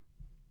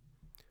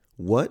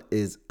What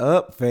is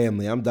up,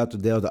 family? I'm Dr.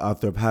 Dale, the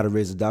author of How to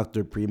Raise a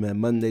Doctor, Pre-Med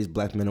Mondays,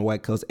 Black Men and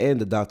White Coats, and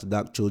the Dr.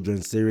 Doc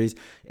Children's series.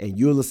 And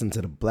you're listening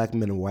to the Black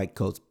Men and White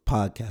Coats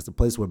podcast, a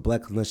place where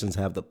Black clinicians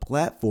have the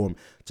platform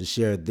to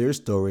share their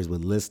stories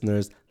with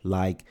listeners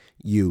like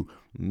you.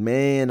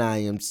 Man, I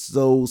am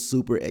so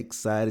super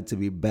excited to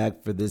be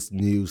back for this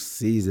new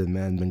season,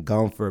 man. Been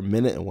gone for a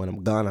minute, and when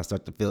I'm gone, I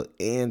start to feel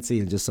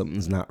antsy and just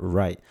something's not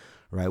right.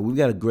 Right, we've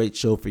got a great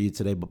show for you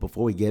today, but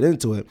before we get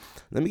into it,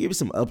 let me give you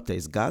some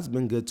updates. God's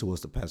been good to us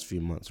the past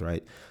few months,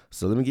 right?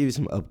 So let me give you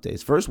some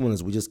updates. First one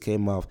is we just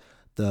came off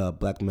the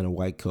Black Men and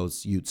White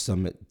Coats Youth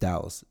Summit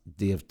Dallas,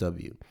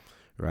 DFW,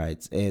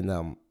 right? And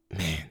man,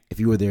 if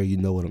you were there, you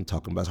know what I'm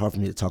talking about. It's hard for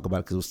me to talk about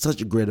it because it was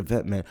such a great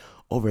event, man.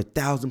 Over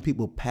 1,000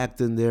 people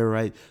packed in there,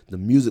 right? The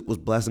music was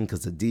blasting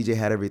because the DJ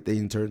had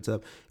everything turned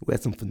up. We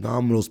had some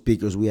phenomenal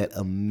speakers. We had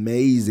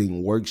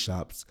amazing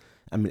workshops.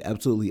 I mean,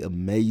 absolutely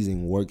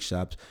amazing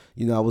workshops.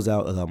 You know, I was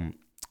out,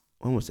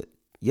 when was it?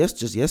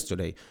 Just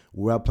yesterday.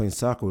 We were out playing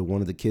soccer with one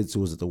of the kids who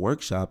was at the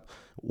workshop,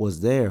 was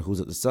there, who was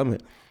at the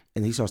summit.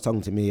 And he starts talking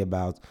to me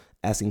about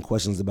asking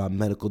questions about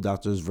medical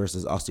doctors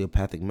versus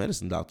osteopathic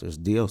medicine doctors,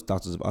 DOs,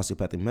 doctors of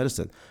osteopathic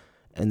medicine.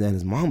 And then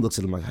his mom looks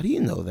at him like, how do you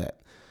know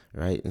that?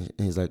 Right? And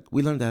he's like,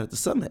 we learned that at the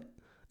summit.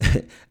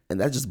 And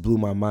that just blew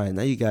my mind.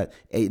 Now you got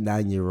 8,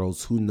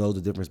 9-year-olds who know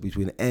the difference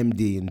between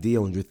MD and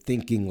DO, and you're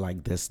thinking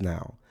like this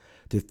now.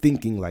 They're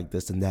thinking like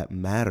this, and that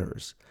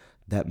matters.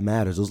 That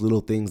matters. Those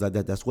little things like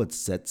that, that's what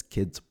sets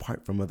kids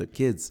apart from other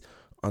kids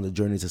on the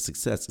journey to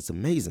success. It's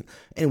amazing.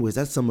 Anyways,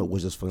 that summit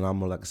was just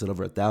phenomenal. Like I said,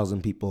 over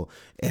 1,000 people.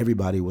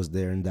 Everybody was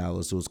there in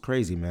Dallas. It was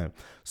crazy, man.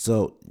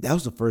 So that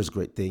was the first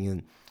great thing.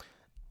 And,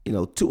 you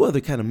know, 2 other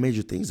kind of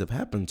major things have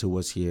happened to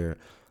us here.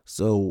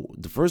 So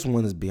the first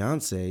one is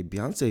Beyonce.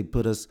 Beyonce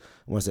put us,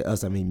 when I say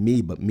us, I mean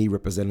me, but me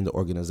representing the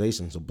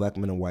organization. So Black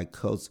Men and White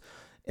Coats,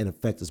 in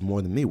effect, is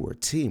more than me. We're a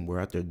team. We're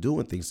out there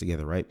doing things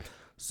together, right?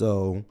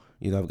 So,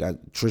 you know, I've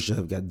got Trisha,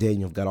 I've got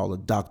Daniel, I've got all the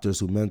doctors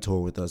who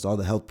mentor with us, all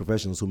the health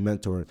professionals who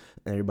mentor,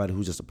 and everybody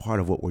who's just a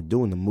part of what we're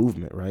doing, the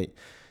movement, right?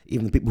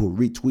 Even the people who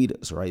retweet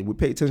us, right? We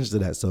pay attention to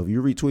that. So if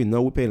you retweet,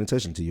 no, we're paying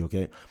attention to you,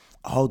 okay?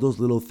 All those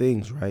little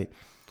things, right?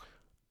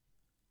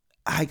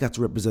 I got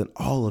to represent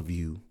all of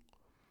you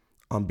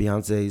on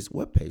Beyonce's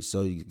webpage.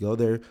 So you go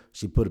there,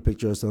 she put a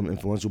picture of some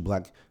influential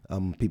Black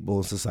people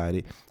in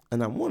society.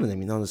 And I'm one of them,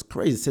 you know, it's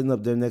crazy sitting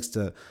up there next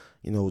to,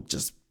 you know,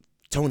 just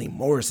Toni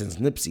Morrison's,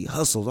 Nipsey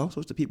Hussle's, all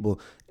sorts of people.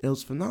 It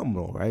was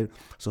phenomenal, right?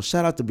 So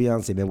shout out to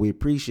Beyonce, man. We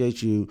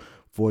appreciate you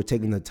for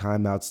taking the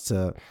time out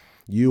to,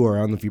 you or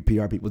I don't know if your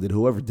PR people did,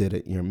 whoever did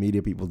it, your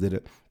media people did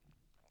it,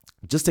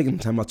 just taking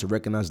the time out to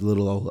recognize the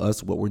little old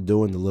us, what we're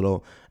doing, the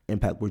little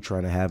impact we're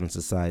trying to have in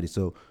society.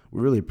 So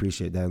we really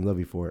appreciate that and love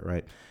you for it,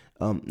 right?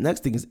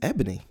 Next thing is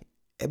Ebony.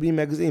 Ebony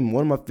magazine,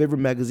 one of my favorite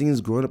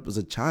magazines growing up as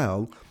a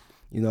child.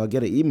 You know, I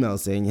get an email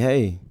saying,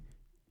 hey,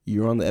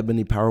 you're on the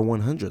Ebony Power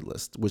 100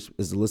 list, which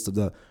is the list of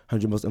the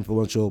 100 most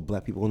influential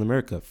Black people in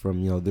America from,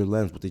 you know, their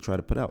lens, what they try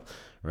to put out,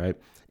 right?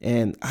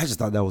 And I just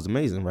thought that was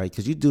amazing, right?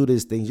 Because you do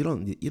these things, you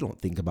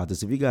don't think about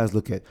this. If you guys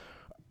look at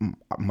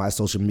my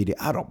social media,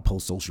 I don't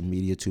post social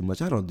media too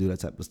much. I don't do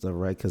that type of stuff,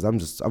 right? Because I'm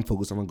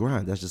focused on the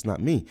grind. That's just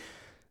not me.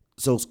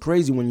 So it's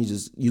crazy when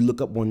you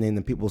look up one name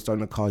and people are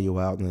starting to call you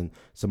out, and then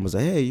someone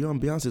say, hey, you're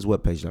on Beyonce's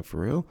webpage. Like,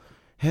 for real?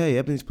 Hey,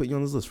 Ebony's put you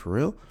on this list, for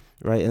real?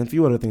 Right? And a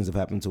few other things have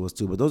happened to us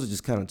too, but those are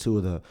just kind of two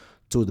of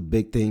the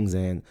big things.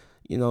 And,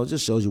 you know, it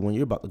just shows you when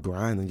you're about to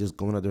grind and just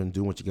going out there and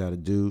doing what you got to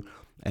do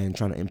and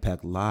trying to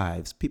impact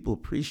lives, people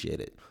appreciate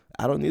it.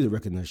 I don't need the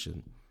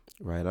recognition,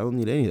 right? I don't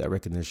need any of that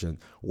recognition.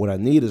 What I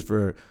need is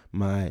for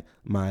my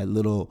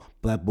little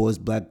Black boys,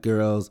 Black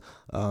girls,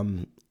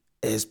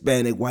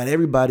 Hispanic, white,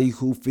 everybody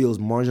who feels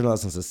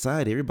marginalized in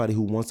society, everybody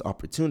who wants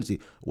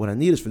opportunity. What I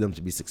need is for them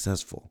to be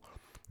successful,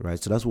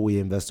 right? So that's what we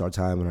invest our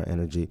time and our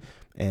energy.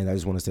 And I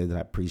just want to say that I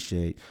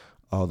appreciate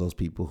all those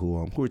people who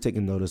are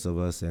taking notice of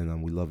us,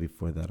 and we love you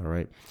for that, all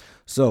right?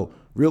 So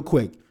real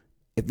quick,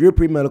 if you're a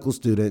pre-medical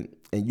student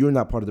and you're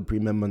not part of the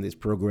Pre-Med Mondays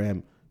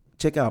program,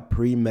 check out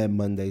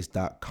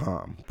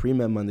premedmondays.com.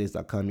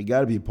 Premedmondays.com. You got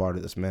to be a part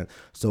of this, man.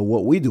 So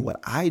what we do, what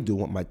I do,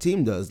 what my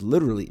team does,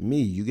 literally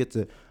me, you get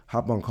to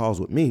hop on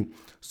calls with me.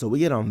 So we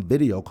get on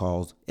video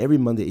calls every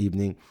Monday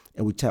evening,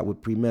 and we chat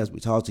with pre-meds. We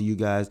talk to you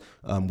guys.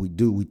 We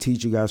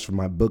teach you guys from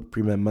my book,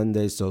 Pre-Med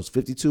Mondays. So it's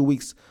 52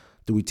 weeks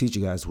that we teach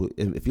you guys.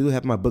 If you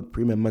have my book,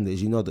 Pre-Med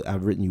Mondays, you know that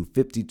I've written you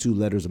 52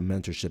 letters of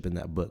mentorship in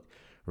that book,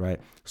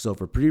 right? So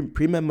for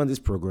Pre-Med Mondays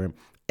program,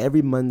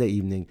 every Monday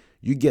evening,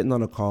 you getting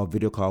on a call,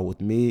 video call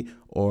with me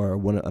or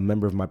a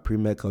member of my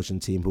pre-med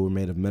coaching team who are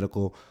made of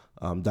medical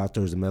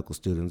doctors and medical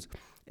students.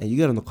 And you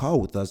get on the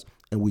call with us,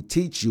 and we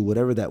teach you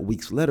whatever that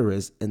week's letter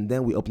is, and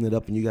then we open it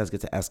up, and you guys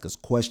get to ask us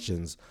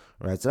questions,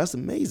 right? So that's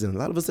amazing. A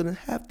lot of us didn't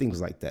have things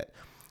like that.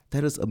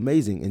 That is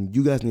amazing, and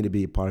you guys need to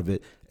be a part of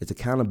it. It's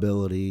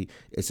accountability,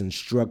 it's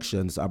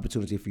instruction, it's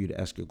opportunity for you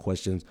to ask your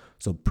questions.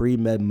 So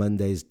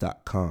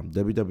premedmondays.com,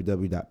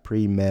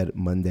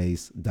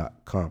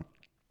 www.premedmondays.com.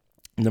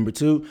 Number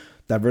 2,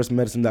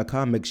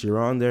 diversemedicine.com. Make sure you're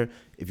on there.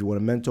 If you want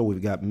a mentor,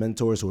 we've got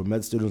mentors who are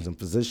med students and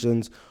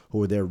physicians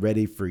who are there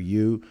ready for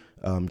you.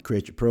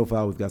 Create your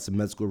profile. We've got some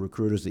med school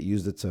recruiters that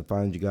use it to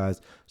find you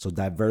guys. So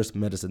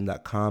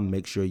diversemedicine.com.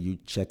 Make sure you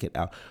check it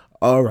out.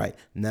 All right,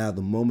 now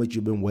the moment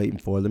you've been waiting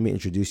for, let me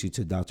introduce you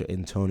to Dr.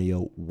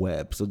 Antonio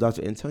Webb. So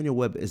Dr. Antonio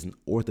Webb is an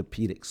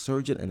orthopedic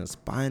surgeon and a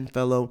spine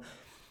fellow.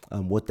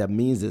 What that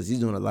means is he's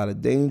doing a lot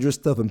of dangerous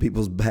stuff in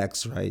people's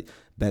backs, right?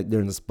 Back there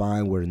in the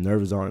spine where the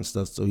nerves are and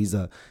stuff. So he's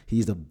a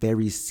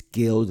very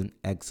skilled and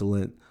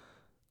excellent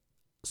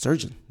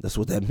surgeon. That's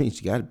what that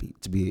means. You got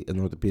to be an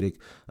orthopedic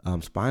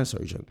spine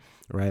surgeon,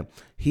 right?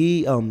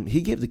 He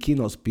gave the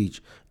keynote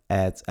speech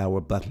at our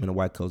Black Men in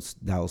White Coats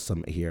Dallas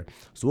Summit here.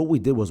 So what we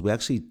did was we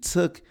actually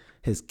took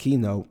his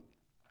keynote,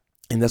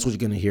 and that's what you're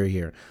going to hear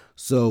here.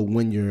 So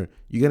when you're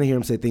going to hear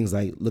him say things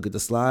like, look at the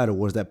slide, or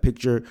what's that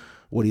picture?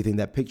 What do you think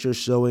that picture is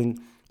showing?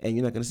 And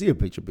you're not going to see a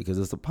picture because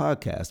it's a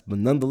podcast. But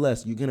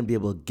nonetheless, you're going to be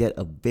able to get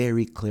a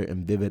very clear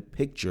and vivid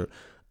picture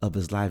of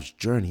his life's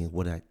journey. And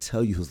when I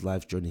tell you his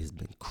life's journey has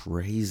been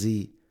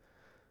crazy,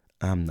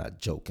 I'm not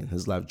joking.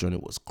 His life journey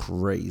was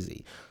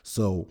crazy.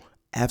 So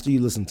after you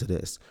listen to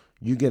this,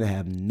 you're going to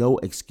have no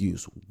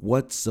excuse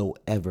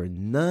whatsoever,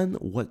 none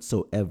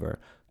whatsoever,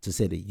 to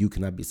say that you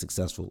cannot be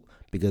successful.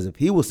 Because if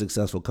he was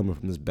successful coming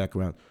from this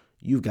background,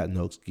 you've got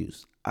no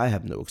excuse. I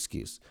have no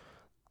excuse.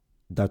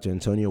 Dr.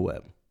 Antonio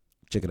Webb.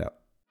 Check it out.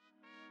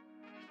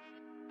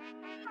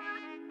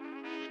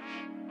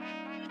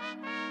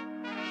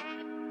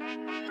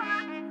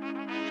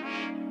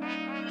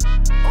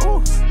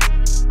 Ooh,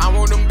 I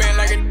want them bent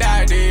like a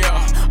daddy,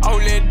 yeah. Oh,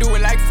 let's do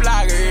it like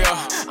Flagger,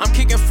 yeah. I'm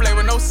kicking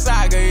flavor, no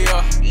saga,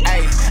 yeah.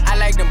 Hey, I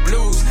like them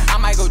blues. I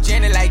might go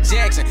Janet like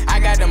Jackson. I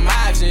got them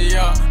options,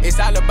 yeah. It's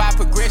all about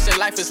progression.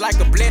 Life is like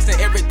a blessing.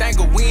 Everything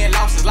a win,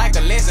 loss is like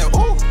a lesson.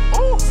 Ooh,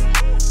 ooh.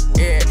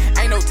 Yeah,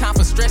 ain't no time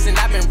for stressing.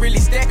 I've been really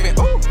stepping.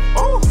 Ooh,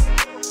 ooh.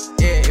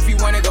 Yeah, if you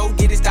wanna go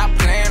get it, stop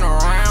playing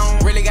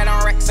around. Really got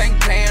on racks, ain't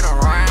playing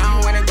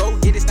around. Wanna go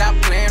get it, stop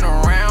playing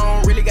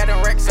around. Really got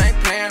on racks, ain't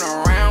playing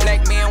around.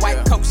 Black men,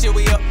 white coats, shit,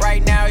 we up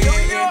right now,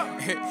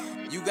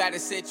 yeah. You gotta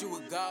set you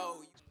a goal.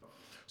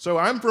 So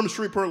I'm from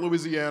Shreveport,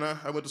 Louisiana.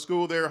 I went to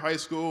school there, high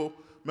school,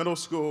 middle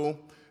school,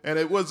 and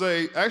it was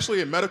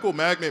actually a medical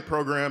magnet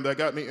program that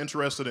got me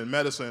interested in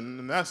medicine,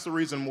 and that's the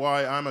reason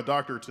why I'm a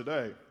doctor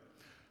today.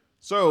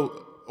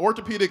 So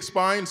orthopedic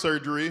spine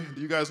surgery,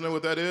 do you guys know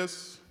what that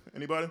is?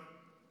 Anybody?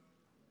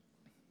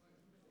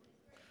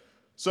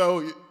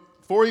 So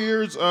 4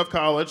 years of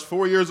college,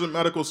 4 years of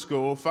medical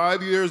school,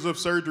 5 years of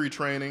surgery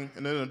training,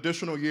 and then an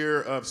additional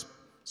year of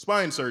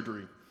spine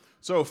surgery.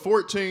 So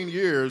 14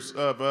 years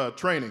of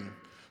training.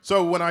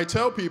 So when I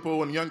tell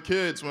people and young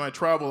kids, when I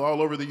travel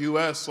all over the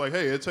US, like,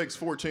 hey, it takes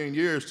 14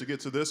 years to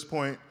get to this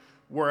point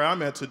where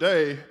I'm at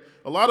today,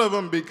 a lot of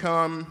them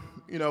become,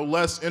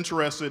 less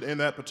interested in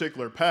that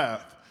particular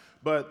path.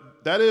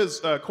 But that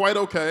is quite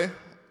okay.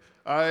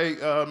 I,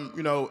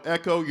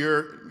 echo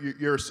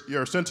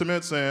your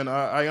sentiments, and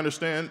I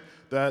understand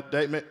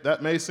that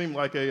may seem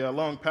like a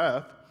long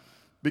path,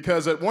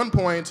 because at one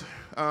point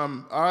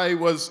I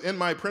was in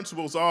my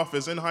principal's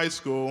office in high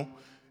school,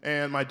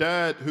 and my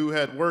dad, who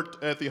had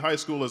worked at the high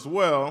school as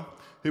well,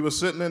 he was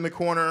sitting in the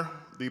corner.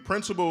 The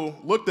principal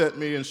looked at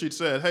me and she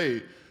said,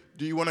 hey,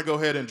 do you want to go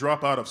ahead and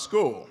drop out of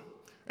school?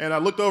 And I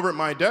looked over at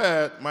my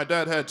dad. My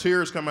dad had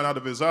tears coming out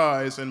of his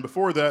eyes, and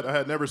before that, I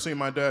had never seen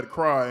my dad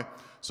cry.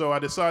 So I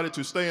decided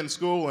to stay in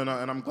school, and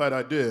I'm glad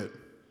I did.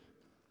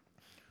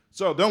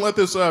 So don't let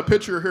this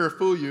picture here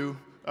fool you.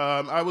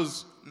 I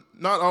was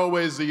not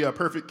always the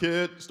perfect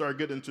kid. Started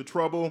getting into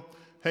trouble,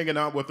 hanging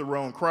out with the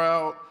wrong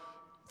crowd,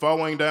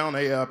 following down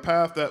a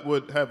path that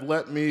would have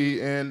led me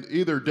in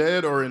either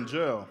dead or in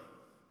jail.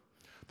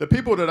 The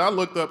people that I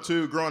looked up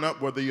to growing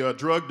up were the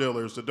drug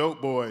dealers, the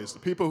dope boys, the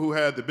people who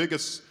had the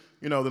biggest,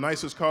 the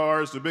nicest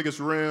cars, the biggest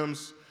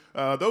rims.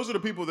 Those are the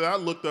people that I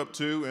looked up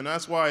to, and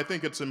that's why I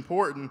think it's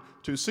important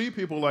to see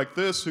people like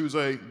this, who's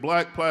a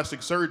black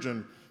plastic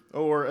surgeon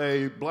or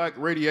a black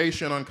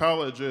radiation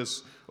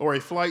oncologist or a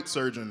flight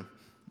surgeon.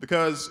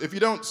 Because if you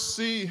can't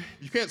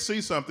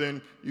see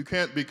something, you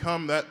can't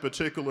become that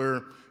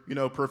particular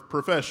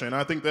profession.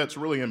 I think that's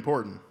really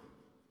important.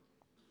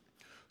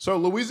 So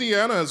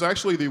Louisiana is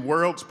actually the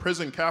world's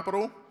prison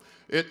capital.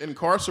 It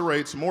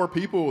incarcerates more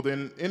people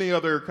than any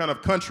other kind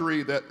of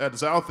country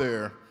that's out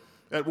there.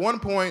 At one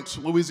point,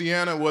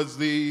 Louisiana was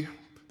the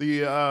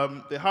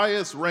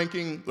highest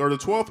ranking, or the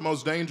 12th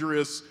most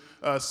dangerous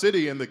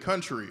city in the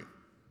country.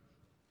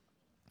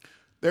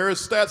 There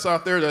is stats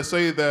out there that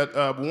say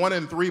that 1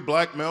 in 3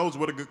 black males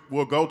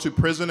will go to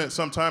prison at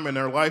some time in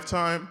their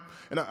lifetime.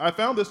 And I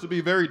found this to be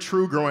very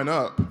true growing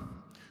up.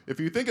 If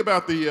you think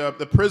about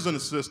the prison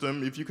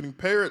system, if you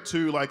compare it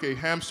to like a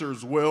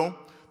hamster's wheel,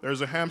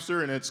 there's a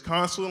hamster and it's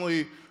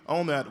constantly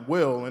on that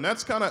wheel. And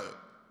that's kind of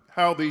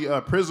how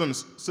the prison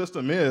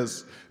system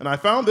is. And I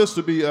found this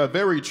to be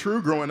very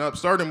true growing up,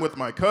 starting with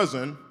my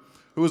cousin,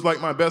 who was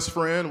like my best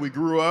friend. We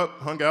grew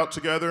up, hung out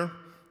together,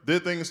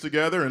 did things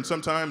together, and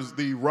sometimes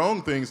the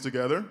wrong things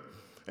together.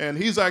 And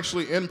he's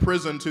actually in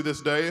prison to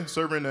this day,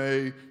 serving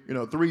a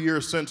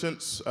 3-year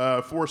sentence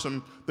for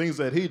some things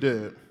that he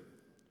did.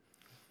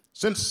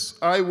 Since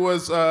I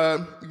was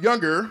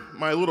younger,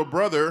 my little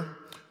brother,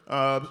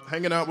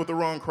 hanging out with the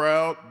wrong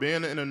crowd,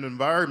 being in an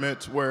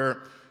environment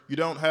where you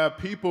don't have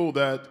people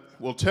that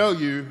will tell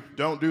you,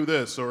 don't do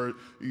this, or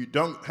you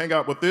don't hang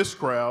out with this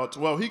crowd.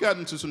 Well, he got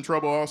into some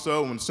trouble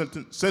also and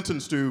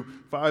sentenced to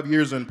 5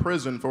 years in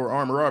prison for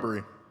armed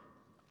robbery.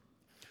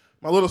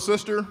 My little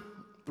sister,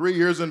 3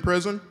 years in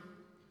prison.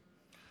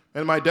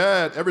 And my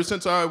dad, ever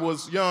since I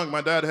was young,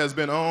 my dad has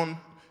been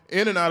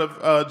in and out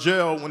of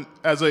jail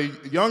as a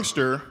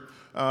youngster,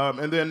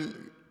 and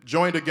then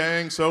joined a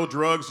gang, sold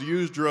drugs,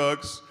 used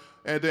drugs,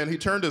 and then he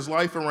turned his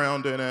life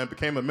around and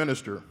became a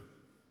minister.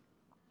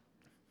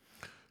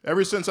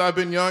 Ever since I've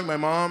been young, my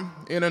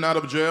mom, in and out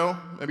of jail,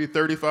 maybe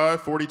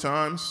 35, 40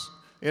 times,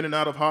 in and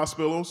out of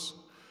hospitals.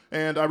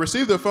 And I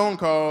received a phone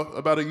call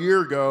about a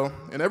year ago,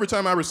 and every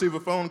time I receive a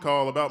phone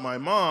call about my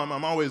mom,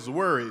 I'm always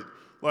worried.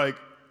 Like,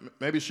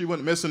 maybe she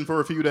went missing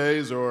for a few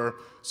days or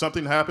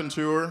something happened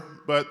to her.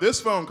 But this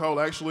phone call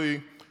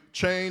actually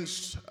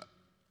changed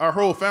our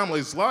whole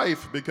family's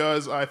life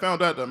because I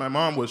found out that my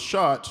mom was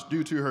shot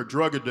due to her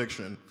drug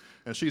addiction.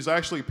 And she's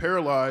actually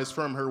paralyzed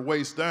from her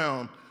waist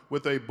down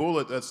with a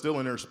bullet that's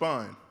still in her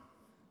spine.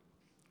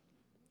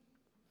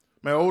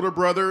 My older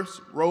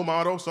brother's role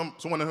model,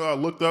 someone who I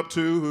looked up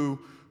to, who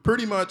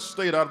pretty much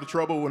stayed out of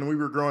trouble when we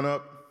were growing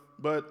up.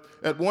 But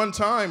at one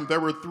time, there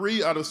were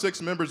 3 out of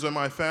 6 members of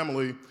my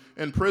family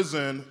in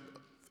prison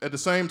at the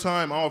same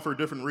time, all for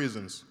different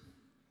reasons.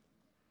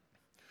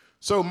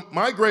 So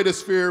my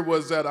greatest fear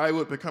was that I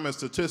would become a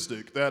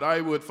statistic, that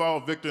I would fall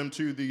victim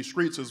to the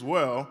streets as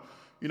well.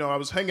 I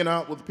was hanging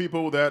out with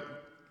people that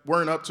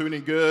weren't up to any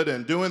good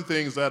and doing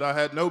things that I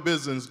had no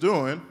business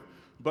doing.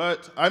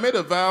 But I made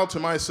a vow to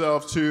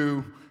myself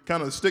to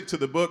kind of stick to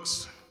the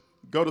books,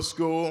 go to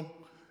school,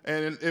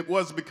 and it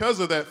was because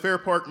of that Fair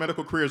Park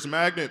Medical Careers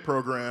Magnet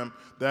program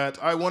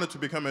that I wanted to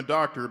become a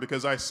doctor,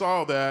 because I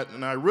saw that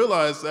and I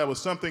realized that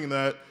was something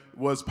that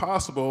was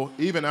possible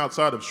even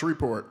outside of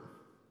Shreveport.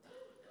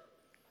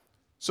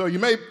 So you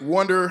may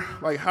wonder,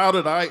 how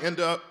did I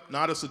end up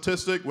not a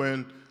statistic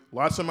when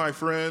lots of my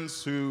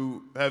friends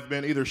who have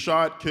been either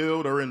shot,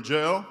 killed, or in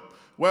jail?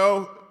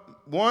 Well,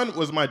 one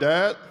was my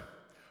dad.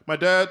 My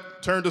dad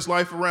turned his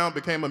life around,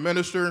 became a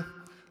minister.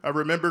 I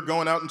remember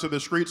going out into the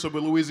streets of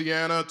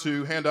Louisiana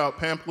to hand out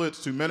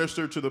pamphlets, to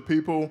minister to the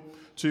people,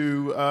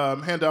 to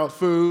hand out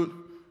food.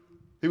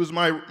 He was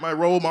my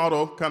role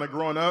model kind of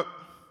growing up.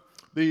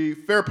 The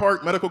Fair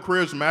Park Medical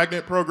Careers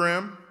Magnet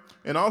program,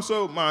 and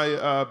also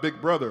my big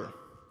brother.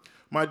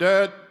 My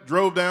dad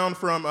drove down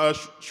from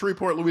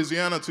Shreveport,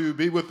 Louisiana to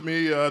be with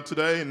me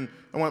today, and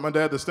I want my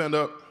dad to stand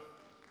up.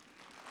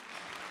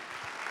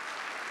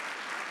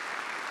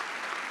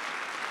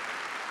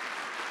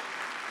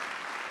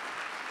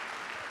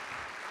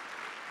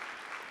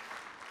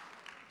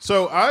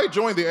 So I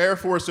joined the Air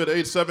Force at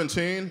age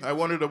 17. I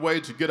wanted a way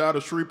to get out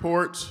of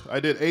Shreveport. I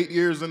did 8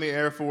 years in the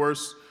Air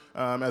Force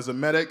as a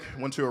medic,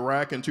 went to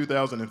Iraq in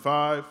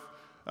 2005.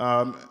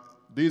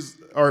 These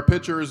are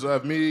pictures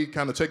of me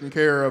kind of taking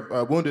care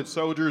of wounded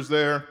soldiers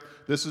there.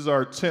 This is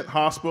our tent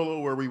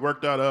hospital where we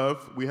worked out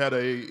of. We had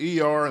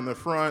a ER in the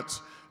front,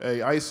 a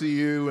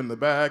ICU in the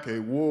back, a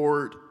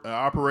ward, an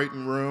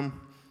operating room,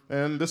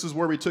 and this is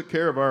where we took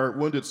care of our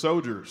wounded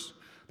soldiers.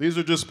 These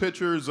are just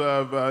pictures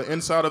of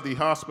inside of the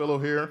hospital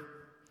here.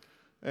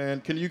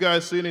 And can you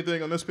guys see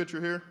anything on this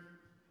picture here?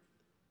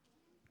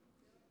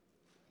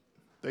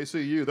 They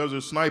see you. Those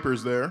are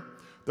snipers there.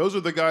 Those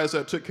are the guys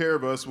that took care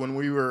of us when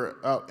we were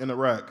out in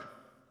Iraq.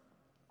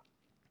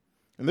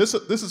 And this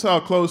is how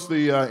close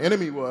the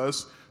enemy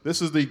was.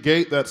 This is the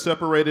gate that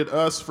separated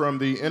us from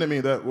the enemy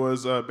that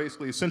was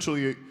basically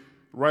essentially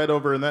right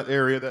over in that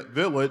area, that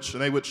village,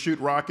 and they would shoot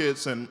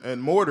rockets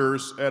and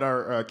mortars at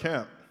our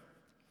camp.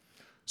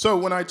 So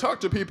when I talk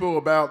to people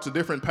about the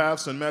different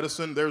paths in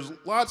medicine, there's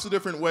lots of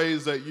different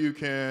ways that you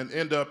can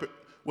end up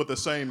with the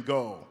same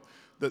goal.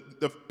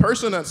 The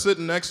person that's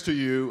sitting next to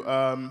you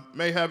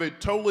may have a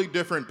totally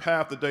different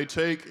path that they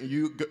take, and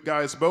you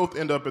guys both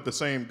end up at the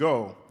same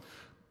goal.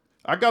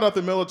 I got out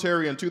the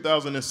military in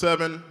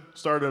 2007,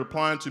 started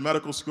applying to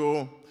medical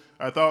school.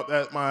 I thought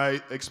that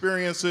my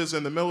experiences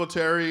in the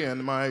military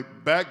and my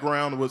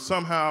background would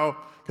somehow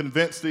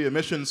convince the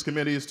admissions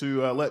committees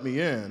to let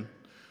me in.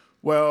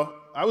 Well,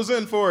 I was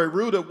in for a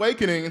rude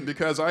awakening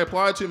because I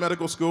applied to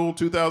medical school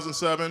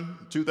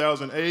 2007,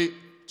 2008,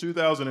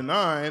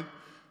 2009,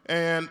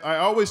 and I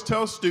always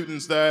tell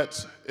students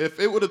that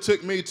if it would have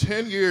took me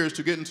 10 years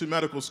to get into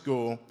medical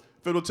school,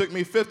 if it would have took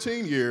me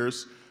 15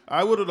 years,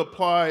 I would have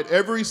applied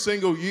every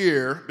single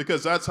year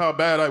because that's how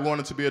bad I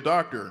wanted to be a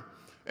doctor.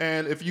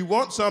 And if you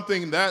want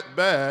something that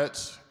bad,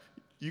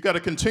 you got to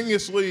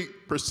continuously,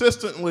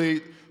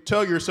 persistently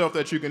tell yourself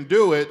that you can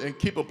do it and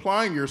keep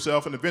applying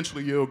yourself, and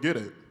eventually you'll get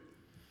it.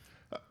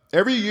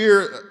 Every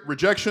year,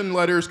 rejection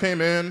letters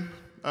came in.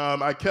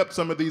 I kept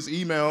some of these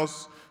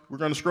emails. We're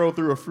going to scroll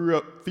through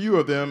a few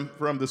of them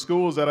from the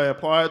schools that I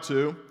applied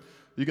to.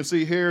 You can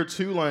see here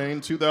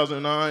Tulane,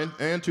 2009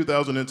 and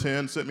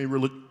 2010 sent me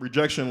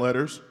rejection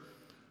letters.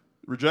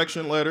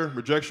 Rejection letter,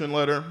 rejection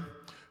letter.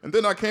 And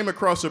then I came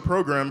across a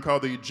program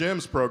called the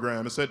GEMS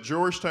program. It's at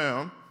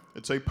Georgetown.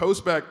 It's a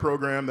post-bac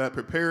program that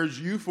prepares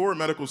you for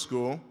medical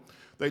school.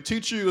 They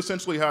teach you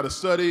essentially how to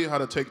study, how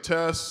to take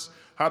tests,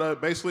 how to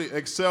basically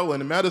excel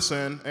in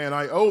medicine, and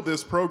I owe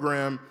this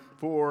program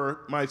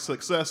for my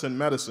success in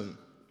medicine.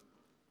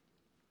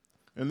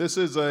 And this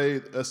is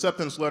an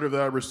acceptance letter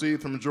that I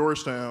received from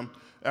Georgetown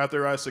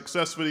after I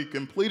successfully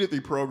completed the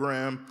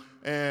program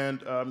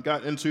and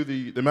got into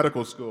the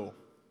medical school.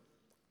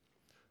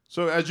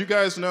 So as you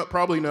guys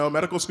probably know,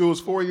 medical school is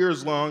 4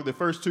 years long. The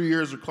first 2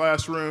 years are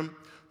classroom.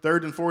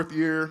 Third and fourth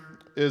year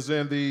is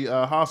in the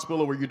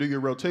hospital where you do your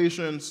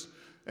rotations.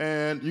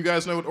 And you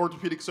guys know what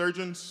orthopedic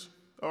surgeons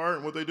are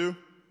and what they do?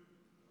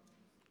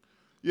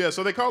 Yeah,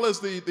 so they call us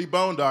the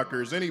bone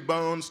doctors. Any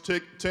bones,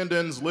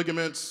 tendons,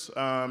 ligaments,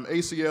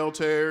 ACL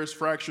tears,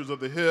 fractures of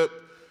the hip.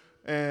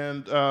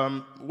 And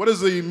what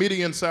is the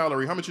median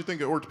salary? How much do you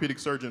think an orthopedic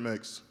surgeon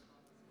makes?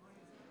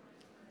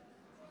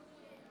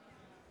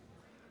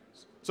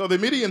 So the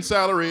median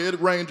salary, it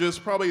ranges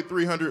probably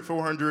 300,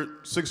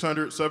 400,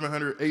 600,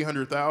 700,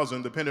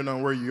 800,000, depending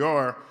on where you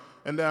are.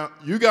 And now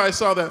you guys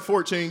saw that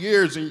 14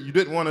 years and you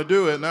didn't want to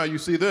do it. Now you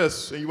see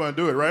this and you want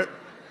to do it, right?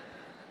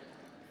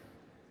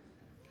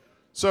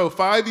 So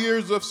 5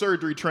 years of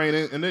surgery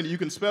training, and then you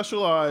can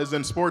specialize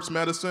in sports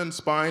medicine,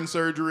 spine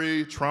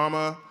surgery,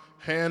 trauma,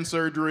 hand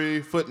surgery,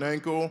 foot and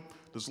ankle.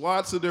 There's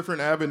lots of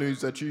different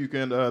avenues that you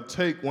can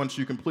take once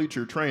you complete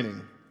your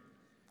training.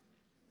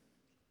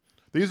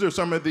 These are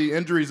some of the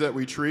injuries that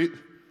we treat.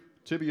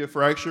 Tibia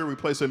fracture, we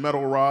place a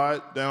metal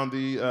rod down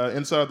the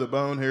inside the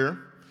bone here.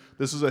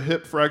 This is a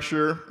hip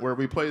fracture where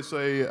we place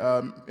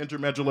a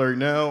intermedullary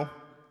nail.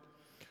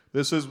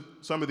 This is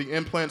some of the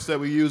implants that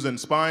we use in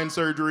spine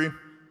surgery,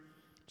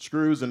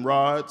 screws and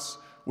rods.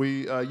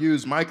 We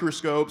use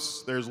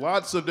microscopes. There's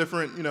lots of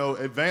different,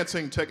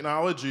 advancing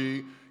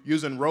technology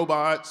using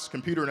robots,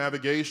 computer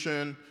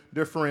navigation,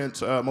 different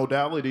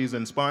modalities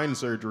in spine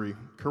surgery.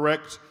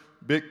 Correct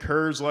big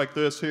curves like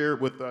this here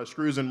with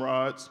screws and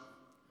rods.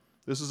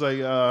 This is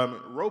a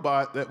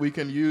robot that we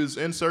can use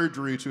in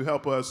surgery to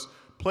help us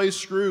place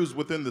screws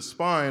within the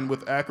spine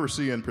with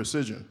accuracy and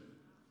precision.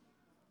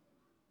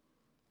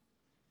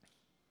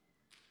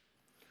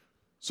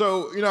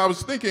 So, I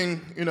was thinking,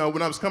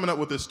 when I was coming up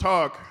with this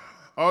talk,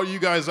 all you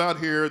guys out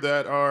here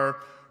that are,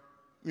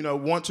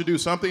 want to do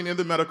something in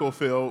the medical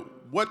field,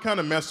 what kind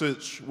of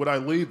message would I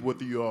leave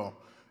with you all?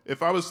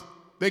 If I was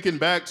thinking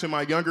back to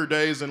my younger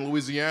days in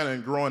Louisiana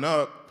and growing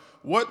up,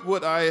 what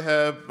would I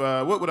have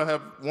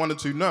wanted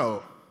to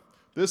know?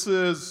 This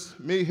is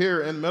me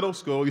here in middle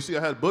school. You see, I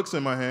had books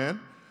in my hand,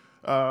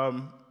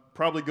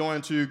 probably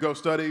going to go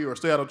study or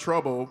stay out of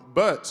trouble.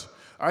 But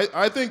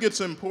I think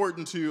it's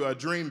important to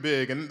dream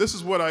big, and this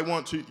is what I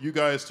want you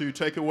guys to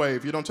take away.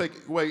 If you don't take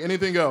away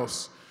anything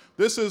else,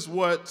 this is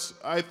what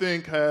I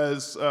think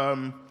has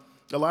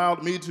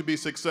allowed me to be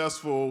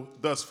successful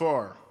thus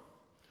far.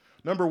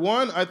 Number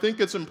one, I think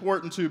it's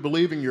important to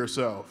believe in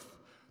yourself.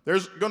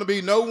 There's going to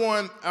be no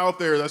one out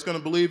there that's going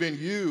to believe in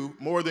you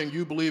more than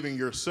you believe in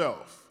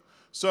yourself.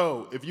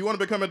 So if you want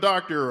to become a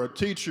doctor, or a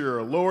teacher,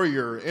 a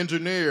lawyer,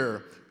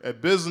 engineer, a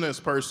business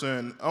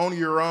person, own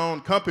your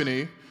own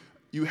company,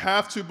 you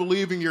have to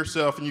believe in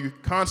yourself, and you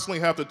constantly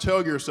have to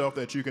tell yourself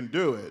that you can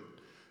do it.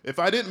 If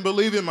I didn't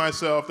believe in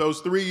myself those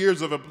 3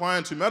 years of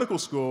applying to medical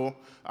school,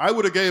 I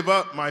would have gave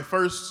up my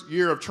first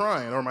year of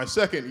trying, or my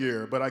second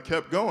year, but I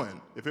kept going.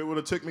 If it would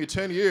have took me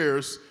 10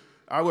 years,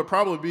 I would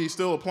probably be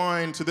still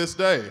applying to this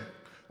day.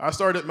 I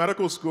started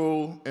medical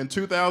school in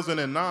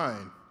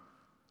 2009.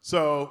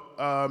 So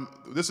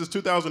this is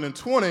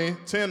 2020,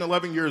 10,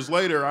 11 years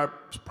later, I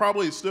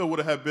probably still would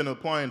have been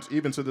applying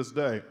even to this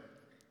day.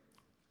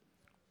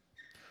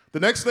 The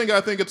next thing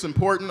I think it's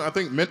important, I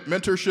think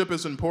mentorship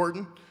is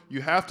important.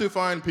 You have to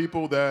find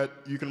people that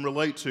you can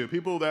relate to,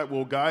 people that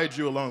will guide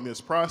you along this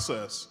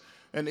process.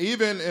 And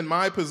even in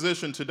my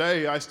position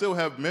today, I still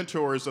have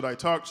mentors that I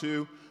talk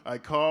to, I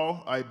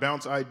call, I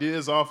bounce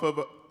ideas off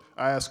of,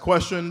 I ask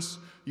questions.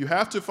 You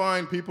have to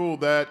find people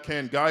that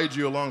can guide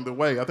you along the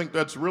way. I think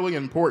that's really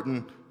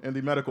important in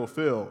the medical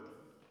field.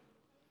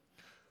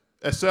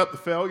 Accept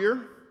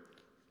failure.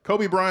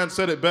 Kobe Bryant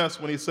said it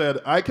best when he said,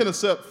 I can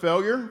accept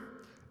failure.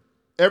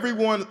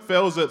 Everyone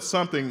fails at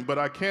something, but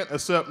I can't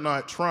accept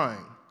not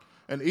trying.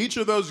 And each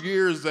of those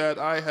years that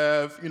I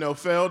have,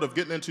 failed of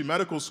getting into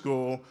medical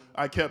school,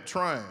 I kept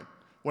trying.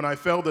 When I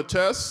failed a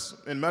test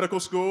in medical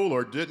school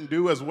or didn't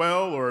do as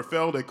well or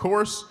failed a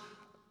course,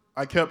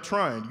 I kept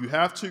trying. You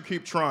have to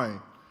keep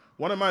trying.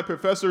 One of my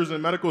professors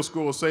in medical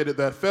school stated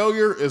that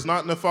failure is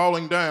not in the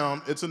falling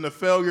down, it's in the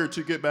failure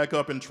to get back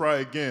up and try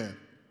again.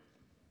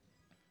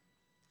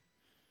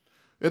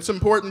 It's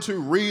important to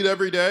read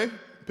every day,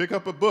 pick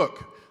up a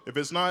book. If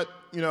it's not,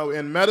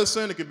 in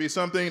medicine, it could be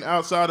something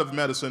outside of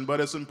medicine, but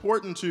it's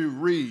important to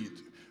read.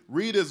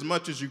 Read as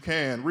much as you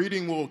can.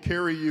 Reading will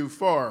carry you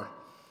far.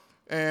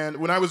 And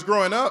when I was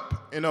growing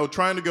up,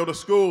 trying to go to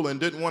school and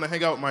didn't want to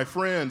hang out with my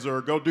friends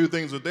or go do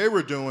things that they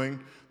were doing,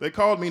 they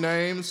called me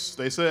names.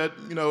 They said,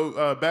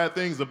 bad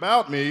things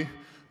about me.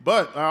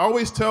 But I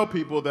always tell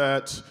people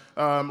that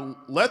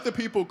let the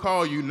people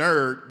call you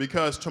nerd,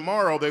 because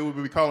tomorrow they will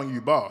be calling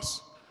you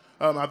boss.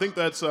 I think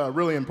that's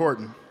really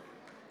important.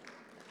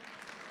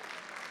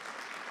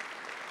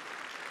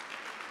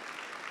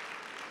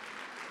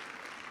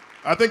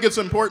 I think it's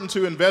important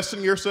to invest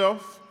in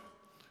yourself.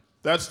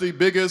 That's the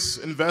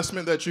biggest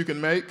investment that you can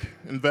make.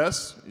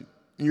 Invest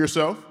in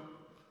yourself.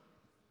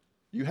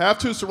 You have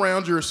to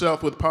surround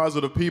yourself with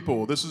positive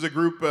people. This is a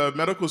group of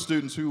medical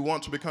students who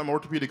want to become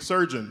orthopedic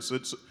surgeons.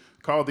 It's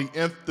called the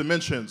Nth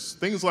Dimensions,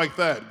 things like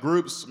that,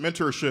 groups,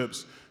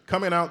 mentorships,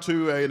 coming out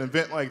to an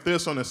event like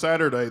this on a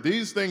Saturday.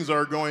 These things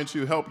are going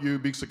to help you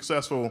be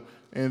successful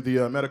in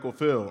the medical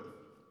field.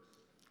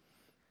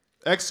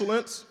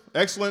 Excellence.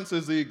 Excellence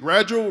is the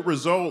gradual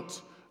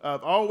result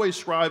of always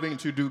striving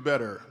to do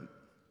better.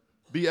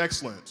 Be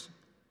excellent.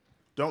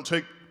 Don't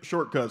take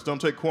shortcuts. Don't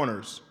take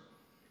corners.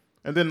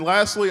 And then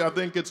lastly, I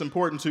think it's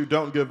important to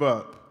don't give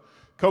up.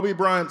 Kobe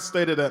Bryant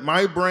stated that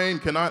my brain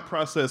cannot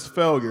process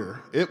failure.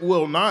 It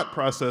will not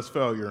process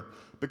failure.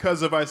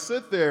 Because if I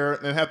sit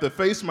there and have to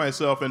face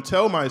myself and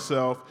tell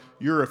myself,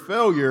 you're a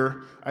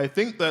failure, I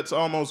think that's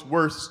almost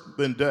worse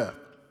than death.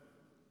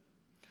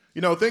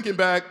 Thinking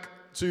back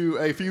to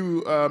a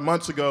few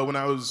months ago when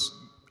I was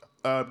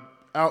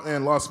out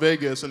in Las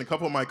Vegas, and a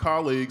couple of my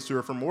colleagues who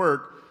are from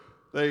work,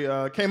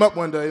 they came up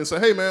one day and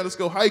said, hey, man, let's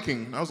go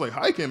hiking. And I was like,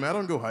 hiking, man? I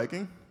don't go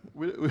hiking.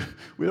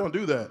 We don't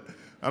do that.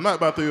 I'm not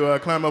about to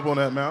climb up on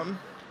that mountain.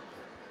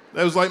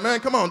 They was like, man,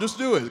 come on, just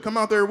do it. Come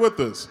out there with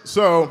us.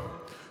 So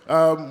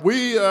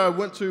we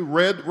went to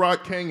Red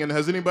Rock Canyon.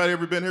 Has anybody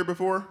ever been here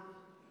before?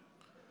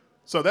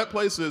 So that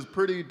place is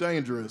pretty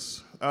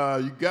dangerous.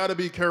 You got to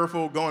be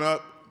careful going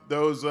up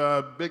those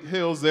big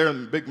hills there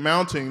and big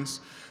mountains.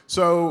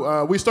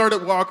 So we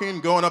started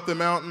walking, going up the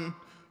mountain.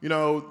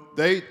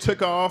 They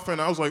took off,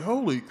 and I was like,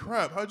 holy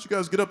crap, how'd you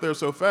guys get up there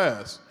so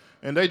fast?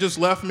 And they just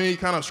left me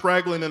kind of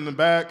straggling in the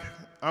back.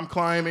 I'm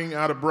climbing,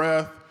 out of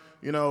breath,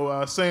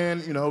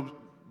 saying,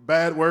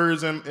 bad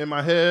words in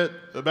my head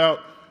about,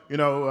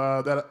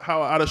 that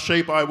how out of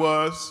shape I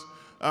was.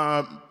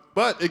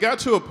 But it got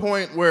to a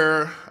point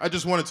where I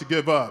just wanted to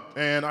give up,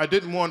 and I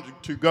didn't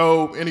want to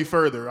go any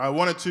further. I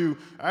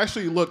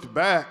actually looked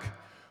back,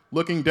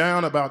 looking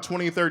down about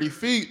 20, 30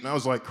 feet, and I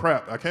was like,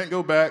 crap, I can't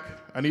go back.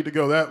 I need to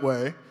go that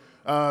way.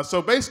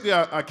 So basically,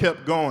 I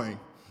kept going.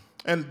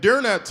 And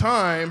during that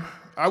time,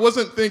 I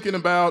wasn't thinking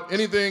about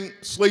anything,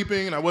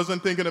 sleeping. I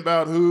wasn't thinking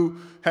about who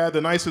had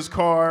the nicest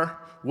car,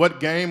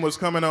 what game was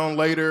coming on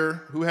later,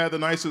 who had the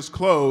nicest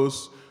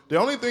clothes. The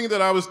only thing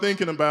that I was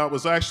thinking about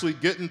was actually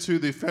getting to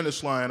the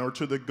finish line or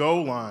to the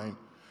goal line.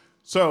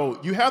 So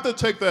you have to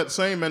take that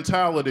same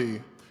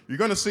mentality. You're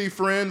going to see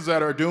friends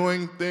that are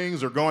doing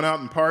things or going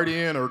out and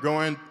partying or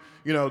going,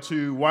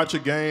 to watch a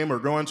game or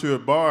going to a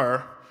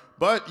bar,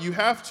 but you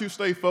have to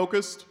stay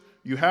focused.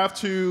 You have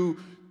to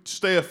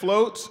stay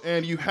afloat,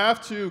 and you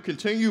have to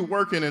continue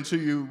working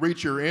until you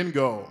reach your end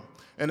goal.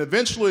 And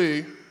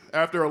eventually,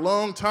 after a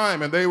long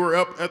time, and they were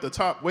up at the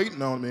top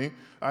waiting on me,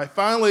 I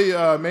finally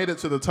made it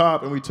to the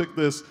top, and we took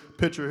this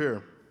picture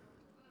here.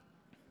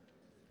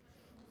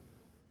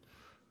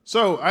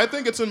 So I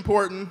think it's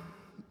important,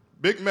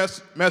 big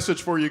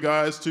message for you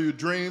guys, to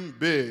dream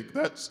big.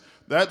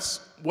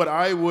 That's what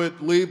I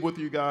would leave with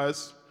you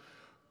guys.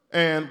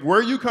 And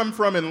where you come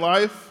from in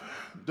life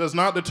does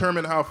not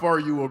determine how far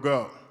you will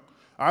go.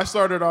 I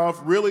started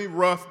off really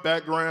rough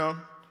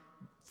background,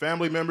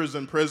 family members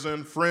in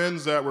prison,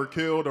 friends that were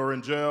killed or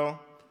in jail,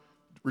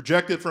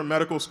 rejected from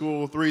medical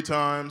school 3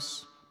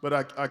 times, but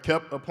I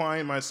kept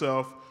applying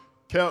myself,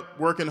 kept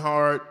working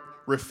hard,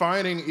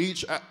 refining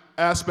each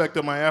aspect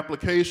of my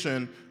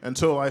application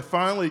until I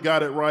finally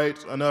got it right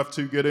enough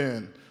to get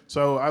in.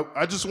 So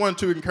I just wanted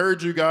to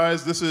encourage you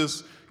guys. This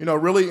is,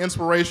 really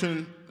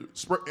inspirational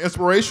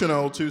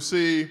to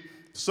see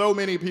so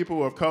many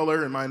people of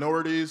color and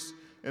minorities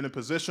in a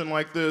position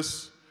like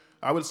this.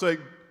 I would say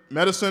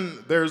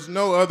medicine, there's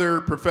no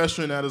other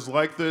profession that is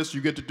like this.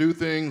 You get to do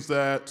things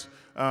that,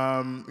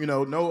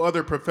 no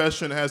other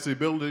profession has the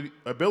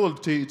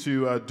ability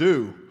to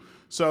do.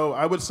 So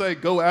I would say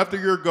go after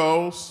your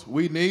goals.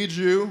 We need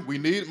you. We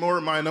need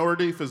more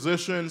minority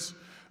physicians,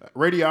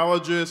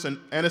 radiologists, and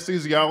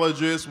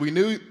anesthesiologists. We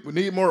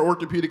need more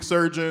orthopedic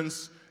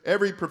surgeons,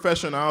 every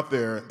profession out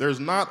there. There's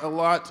not a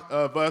lot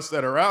of us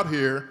that are out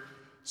here.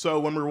 So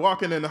when we're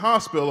walking in the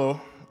hospital,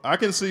 I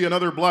can see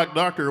another black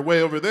doctor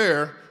way over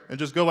there and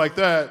just go like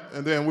that,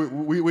 and then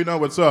we know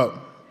what's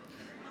up.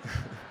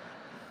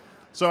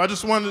 So I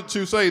just wanted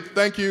to say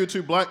thank you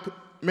to Black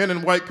Men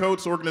in White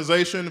Coats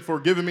organization for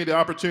giving me the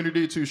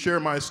opportunity to share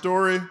my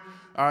story.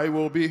 I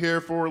will be here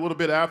for a little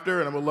bit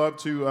after, and I would love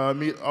to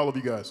meet all of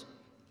you guys.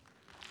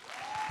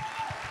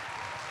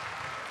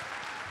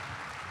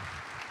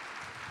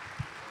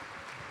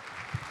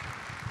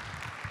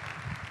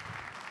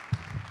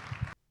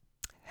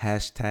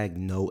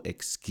 #no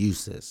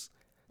excuses.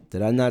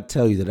 Did I not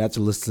tell you that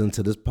after listening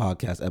to this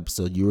podcast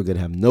episode, you were going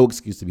to have no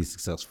excuse to be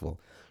successful,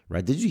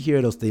 right? Did you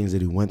hear those things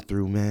that he went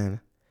through,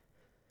 man?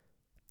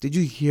 Did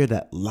you hear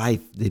that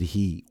life that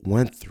he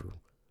went through,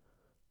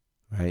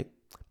 right?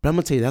 But I'm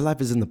going to tell you, that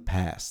life is in the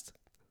past.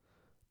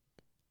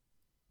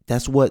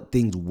 That's what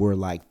things were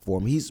like for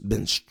him. He's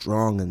been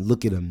strong, and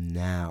look at him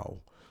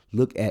now.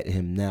 Look at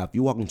him now. If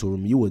you walk into a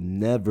room, you would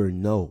never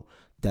know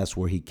that's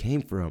where he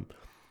came from,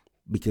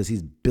 because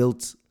he's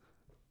built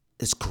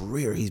his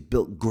career. He's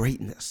built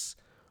greatness.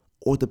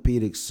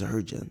 Orthopedic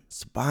surgeon,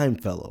 spine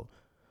fellow,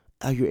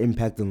 out here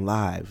impacting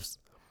lives,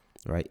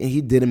 right? And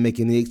he didn't make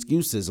any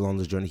excuses along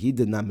this journey. He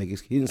did not make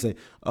excuses. He didn't say,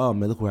 oh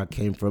man, look where I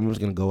came from. I'm just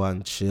going to go out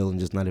and chill and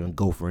just not even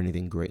go for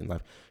anything great in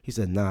life. He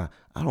said, nah,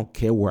 I don't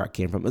care where I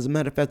came from. As a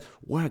matter of fact,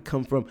 where I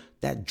come from,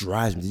 that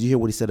drives me. Did you hear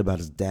what he said about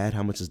his dad?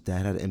 How much his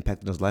dad had an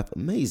impact on his life?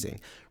 Amazing,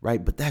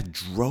 right? But that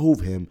drove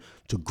him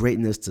to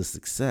greatness, to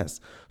success.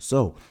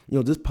 So,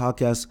 this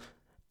podcast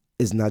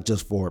is not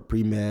just for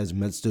pre-meds,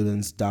 med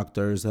students,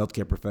 doctors,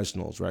 healthcare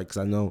professionals, right? Because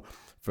I know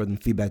from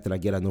the feedback that I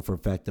get, I know for a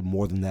fact that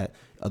more than that,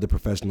 other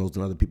professionals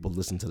and other people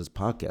listen to this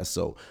podcast.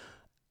 So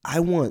I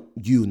want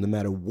you, no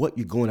matter what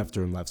you're going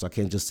after in life, so I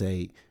can't just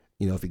say,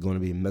 if you're going to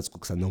be in med school,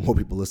 because I know more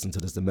people listen to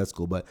this in med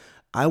school, but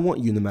I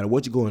want you, no matter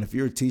what you're going, if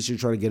you're a teacher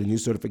trying to get a new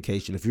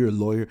certification, if you're a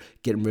lawyer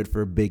getting ready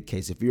for a big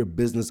case, if you're a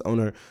business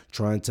owner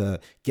trying to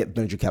get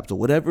venture capital,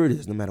 whatever it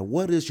is, no matter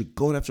what it is you're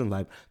going after in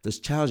life that's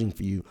challenging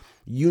for you,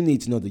 you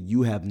need to know that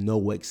you have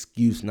no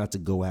excuse not to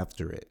go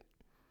after it.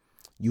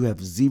 You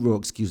have zero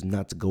excuse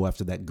not to go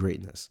after that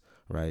greatness,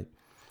 right?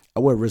 I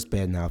wear a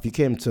wristband now. If you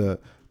came to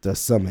the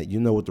summit, you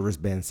know what the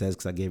wristband says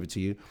because I gave it to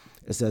you.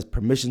 It says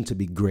permission to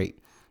be great.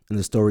 And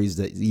the story is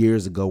that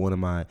years ago, one of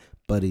my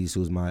buddies, who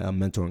was my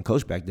mentor and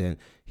coach back then,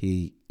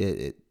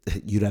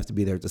 you'd have to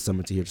be there at the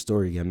summit to hear the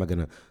story again. I'm not going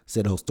to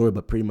say the whole story,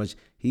 but pretty much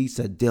he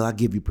said, Dale, I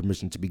give you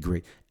permission to be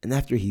great. And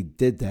after he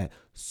did that,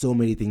 so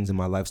many things in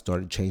my life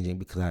started changing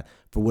because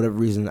for whatever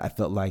reason, I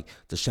felt like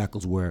the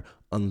shackles were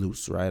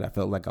unloosed, right? I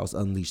felt like I was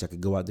unleashed. I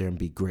could go out there and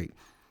be great.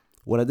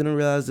 What I didn't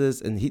realize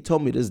is, and he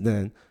told me this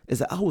then, is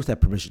that I always had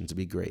permission to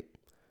be great.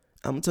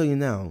 I'm going to tell you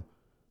now,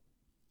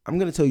 I'm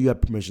going to tell you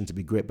have permission to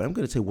be great, but I'm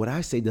going to tell you what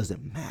I say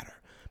doesn't matter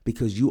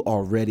because you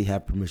already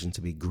have permission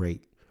to be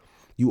great.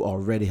 You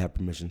already have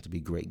permission to be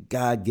great.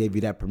 God gave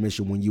you that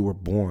permission when you were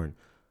born.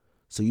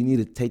 So you need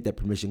to take that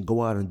permission,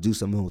 go out and do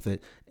something with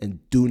it,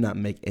 and do not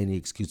make any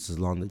excuses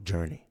along the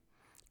journey,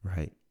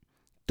 right?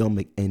 Don't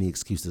make any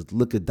excuses.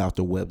 Look at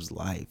Dr. Webb's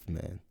life,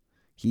 man.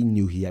 He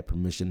knew he had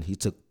permission. He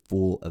took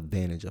full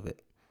advantage of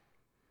it.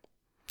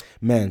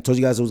 Man, told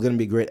you guys it was going to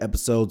be a great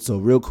episode. So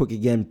real quick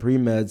again,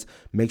 pre-meds,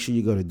 make sure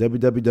you go to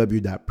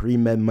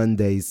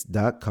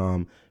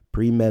www.premedmondays.com,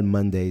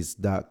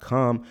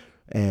 premedmondays.com,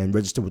 and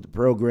register with the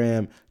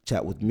program,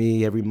 chat with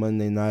me every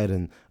Monday night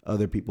and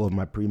other people of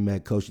my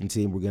pre-med coaching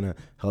team. We're going to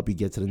help you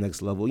get to the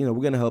next level. We're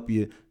going to help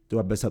you, do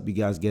our best to help you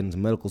guys get into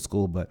medical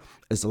school, but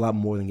it's a lot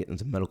more than getting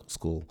into medical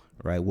school,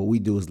 right? What we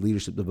do is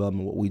leadership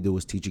development. What we do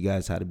is teach you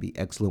guys how to be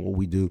excellent. What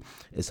we do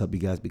is help you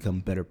guys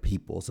become better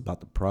people. It's about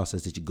the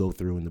process that you go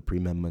through in the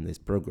Pre-Med Mondays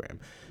program.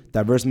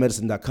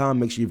 DiverseMedicine.com.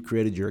 Make sure you've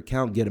created your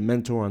account. Get a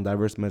mentor on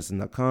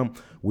DiverseMedicine.com.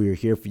 We're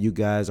here for you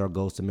guys. Our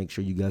goal is to make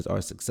sure you guys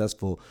are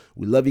successful.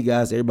 We love you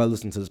guys. Everybody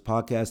listening to this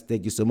podcast,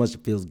 thank you so much.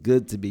 It feels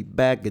good to be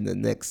back in the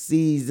next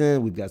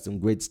season. We've got some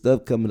great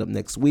stuff coming up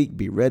next week.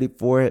 Be ready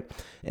for it.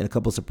 And a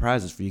couple of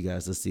surprises for you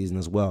guys this season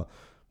as well.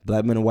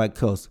 Black Men and White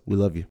Coast, we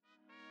love you.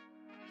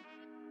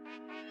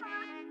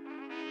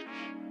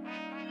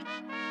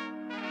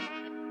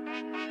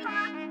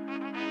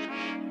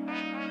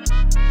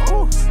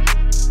 Ooh,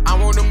 I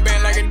want them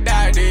band like a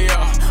daddy,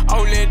 yeah.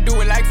 Only do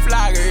it like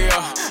Flogger,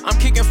 yeah. I'm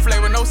kicking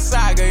flavor, no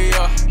saga,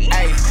 yeah.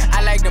 Hey,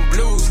 I like them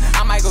blues.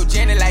 I might go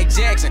Janet like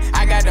Jackson.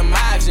 I got them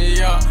options,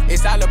 yeah.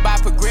 It's all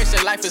about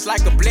progression. Life is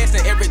like a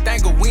blessing.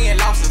 Everything a win,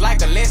 loss is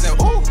like a lesson.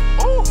 Ooh,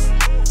 ooh.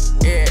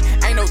 Yeah,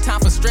 ain't no time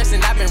for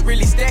stressing, I've been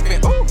really stepping.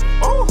 Ooh,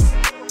 ooh.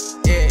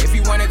 Yeah, if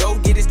you wanna go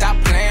get it, stop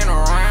playing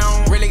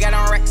around. Really got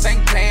on racks,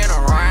 ain't playing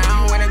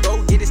around. Wanna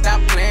go get it,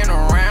 stop playing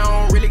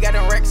around. Really got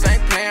on racks,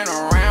 ain't playing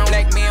around.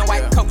 Black men,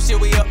 white coats, here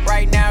we up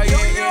right now,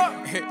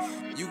 yeah,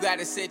 yeah. You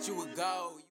gotta set you a goal.